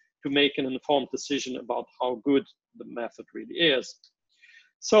readers to make an informed decision about how good the method really is.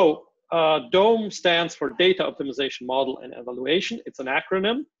 So DOME stands for Data Optimization Model and Evaluation. It's an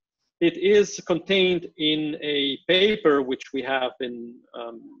acronym. It is contained in a paper which we have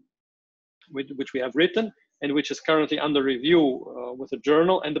written and which is currently under review with a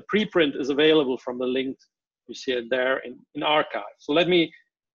journal, and the preprint is available from the link you see it there in archive. So let me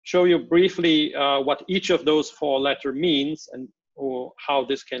show you briefly what each of those four letters means and or how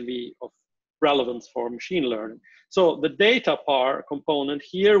this can be of relevance for machine learning. So the data component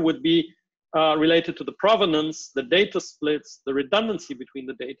here would be related to the provenance, the data splits, the redundancy between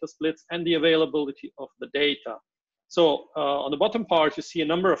the data splits, and the availability of the data. So on the bottom part, you see a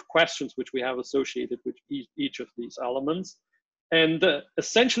number of questions which we have associated with each of these elements. And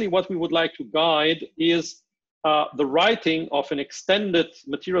essentially what we would like to guide is the writing of an extended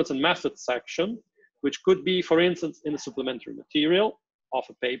materials and methods section, which could be, for instance, in a supplementary material of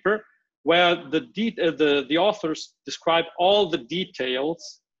a paper, where the authors describe all the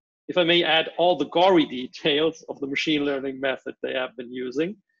details, if I may add, all the gory details of the machine learning method they have been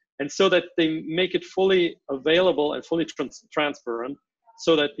using, and so that they make it fully available and fully transparent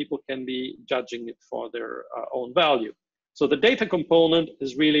so that people can be judging it for their own value. So the data component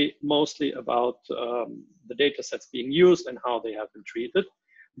is really mostly about the data sets being used and how they have been treated.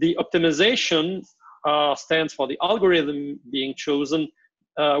 The optimization stands for the algorithm being chosen,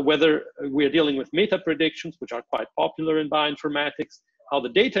 whether we're dealing with meta predictions, which are quite popular in bioinformatics, how the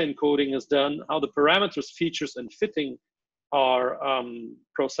data encoding is done, how the parameters, features, and fitting are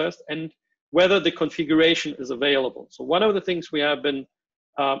processed, and whether the configuration is available. So one of the things we have been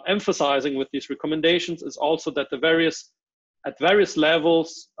emphasizing with these recommendations is also that at various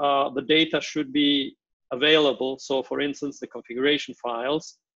levels, the data should be available. So for instance, the configuration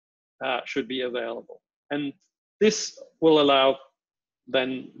files should be available. And this will allow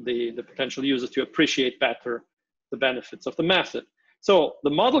then the potential users to appreciate better the benefits of the method. So the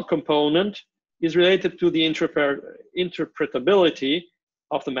model component is related to the interpretability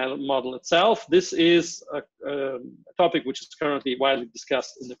of the model itself. This is a topic which is currently widely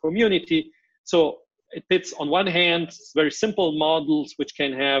discussed in the community. So it fits on one hand very simple models which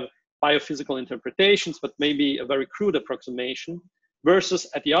can have biophysical interpretations, but maybe a very crude approximation, versus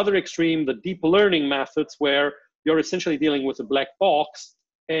at the other extreme, the deep learning methods where you're essentially dealing with a black box.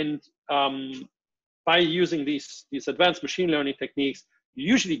 And by using these advanced machine learning techniques, you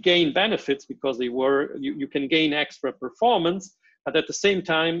usually gain benefits because you can gain extra performance, but at the same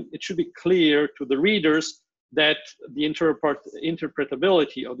time, it should be clear to the readers that the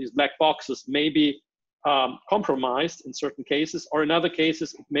interpretability of these black boxes may be compromised in certain cases, or in other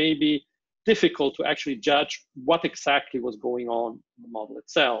cases, it may be difficult to actually judge what exactly was going on in the model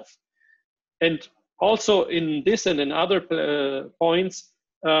itself. And also in this and in other points,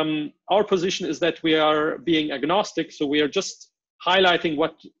 our position is that we are being agnostic, so we are just highlighting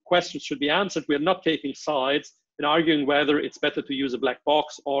what questions should be answered. We are not taking sides and arguing whether it's better to use a black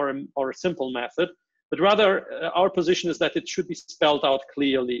box or a simple method, but rather our position is that it should be spelled out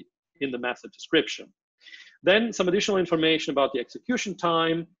clearly in the method description. Then some additional information about the execution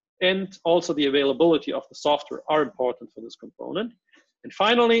time and also the availability of the software are important for this component. And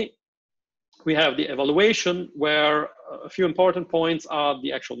finally, we have the evaluation, where a few important points are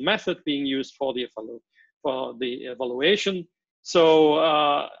the actual method being used for the evaluation. So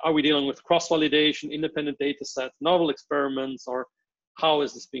are we dealing with cross-validation, independent data sets, novel experiments, or how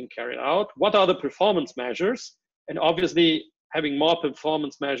is this being carried out? What are the performance measures? And obviously, having more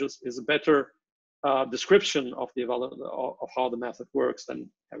performance measures is a better description of how the method works than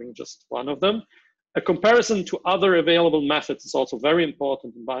having just one of them. A comparison to other available methods is also very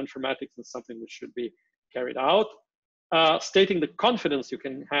important in bioinformatics and something which should be carried out. Stating the confidence you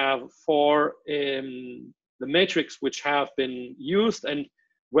can have for the metrics which have been used and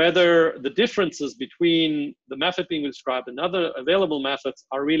whether the differences between the method being described and other available methods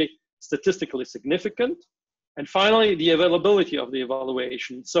are really statistically significant. And finally, the availability of the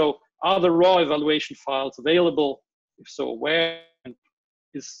evaluation. So are the raw evaluation files available? If so, where?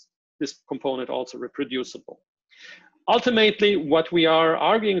 Is this component also reproducible? Ultimately, what we are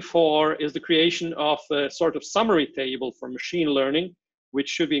arguing for is the creation of a sort of summary table for machine learning, which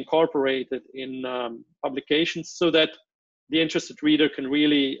should be incorporated in publications so that the interested reader can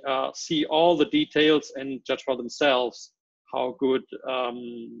really see all the details and judge for themselves how good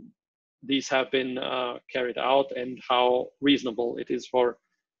these have been carried out and how reasonable it is for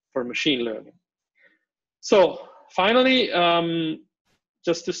machine learning. So finally,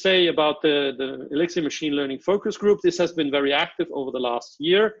 just to say about the Elixir Machine Learning Focus Group, this has been very active over the last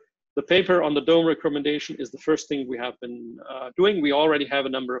year. The paper on the DOME recommendation is the first thing we have been doing. We already have a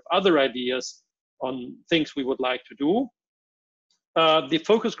number of other ideas on things we would like to do. The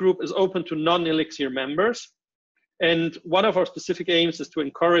focus group is open to non-Elixir members. And one of our specific aims is to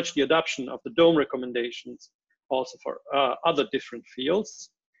encourage the adoption of the DOME recommendations also for other different fields,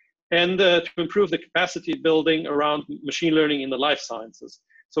 and to improve the capacity building around machine learning in the life sciences.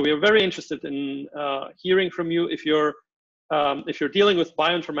 So we are very interested in hearing from you if you're dealing with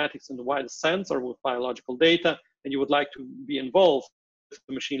bioinformatics in the widest sense or with biological data and you would like to be involved with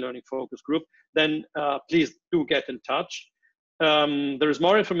the machine learning focus group, then please do get in touch. There is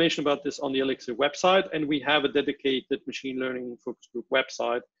more information about this on the Elixir website, and we have a dedicated machine learning focus group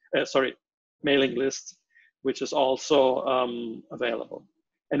website, mailing list, which is also available.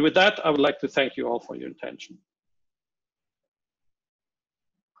 And with that, I would like to thank you all for your attention.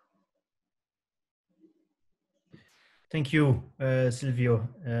 Thank you, Silvio.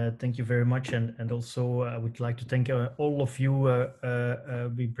 Thank you very much. And also I would like to thank all of you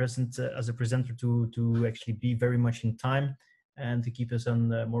be present as a presenter to actually be very much in time and to keep us on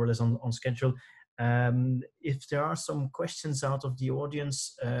more or less on schedule. If there are some questions out of the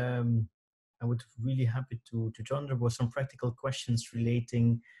audience, I would really happy to join. There were some practical questions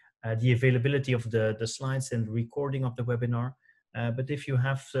relating the availability of the slides and recording of the webinar. But if you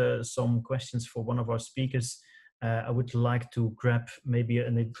have some questions for one of our speakers, I would like to grab maybe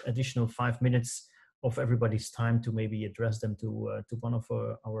an additional 5 minutes of everybody's time to maybe address them to one of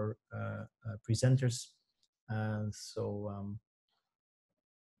our presenters.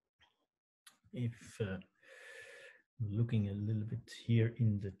 If looking a little bit here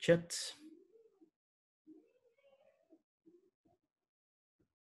in the chat.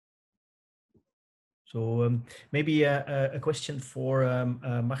 So maybe a question for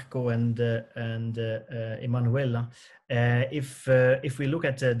Marco and Emanuela. If we look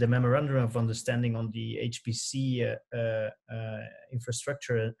at the memorandum of understanding on the HPC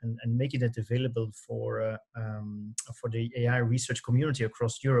infrastructure and making it available for the AI research community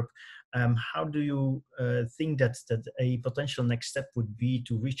across Europe, how do you think that a potential next step would be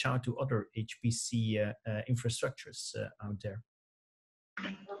to reach out to other HPC infrastructures out there?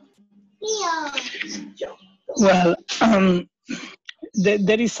 Well,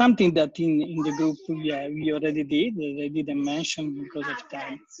 there is something that in the group we already did that I didn't mention because of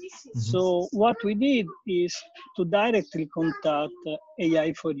time. Mm-hmm. So what we did is to directly contact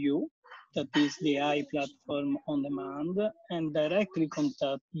AI4U, that is the AI platform on demand, and directly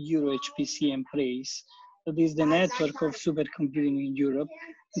contact EuroHPC and Praise, that is the network of supercomputing in Europe,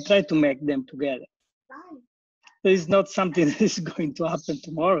 and try to make them together. There is not something that is going to happen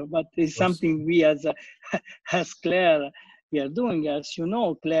tomorrow, but it's something we as Claire, we are doing. As you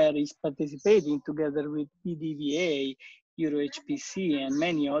know, Claire is participating together with BDVA, EuroHPC, and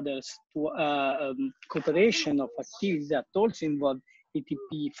many others to cooperation of activities that also involve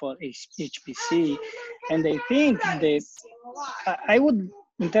ETP for HPC. And I think that I would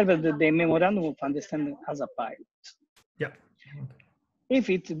interpret the memorandum of understanding as a pilot. Yeah. If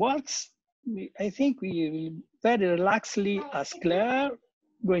it works, I think we will very relaxedly ask Claire,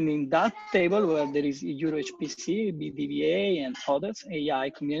 going in that table where there is EuroHPC, BDVA, and others, AI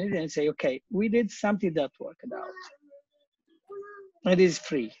community, and say, okay, we did something that worked out. It is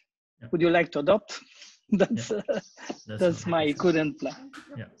free. Yeah. Would you like to adopt? That's my current plan.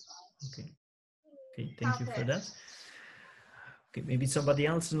 Yeah. Okay. Okay. Thank you for that. Okay, maybe somebody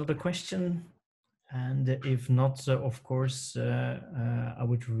else, another question? And if not, of course, I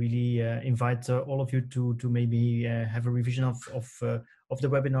would really invite all of you to maybe have a revision of the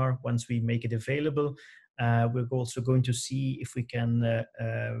webinar once we make it available. We're also going to see if we can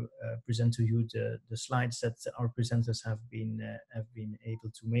present to you the slides that our presenters have been able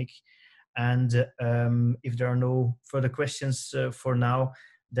to make. And if there are no further questions for now,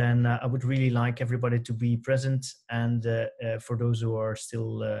 then I would really like everybody to be present. And for those who are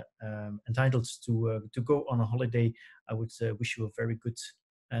still entitled to go on a holiday, I would wish you a very good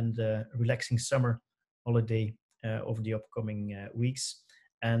and relaxing summer holiday over the upcoming weeks.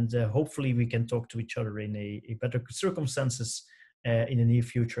 And hopefully we can talk to each other in a better circumstances in the near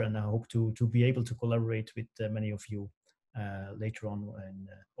future. And I hope to be able to collaborate with many of you later on in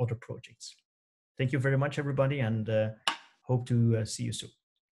other projects. Thank you very much, everybody, and hope to see you soon.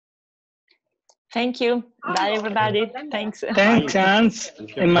 Thank you. Bye, everybody. Thanks. Thanks, Hans,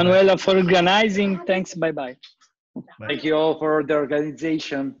 Emanuela, for organizing. Thanks. Bye-bye. Thank you all for the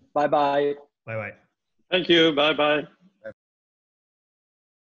organization. Bye-bye. Bye-bye. Thank you. Bye-bye.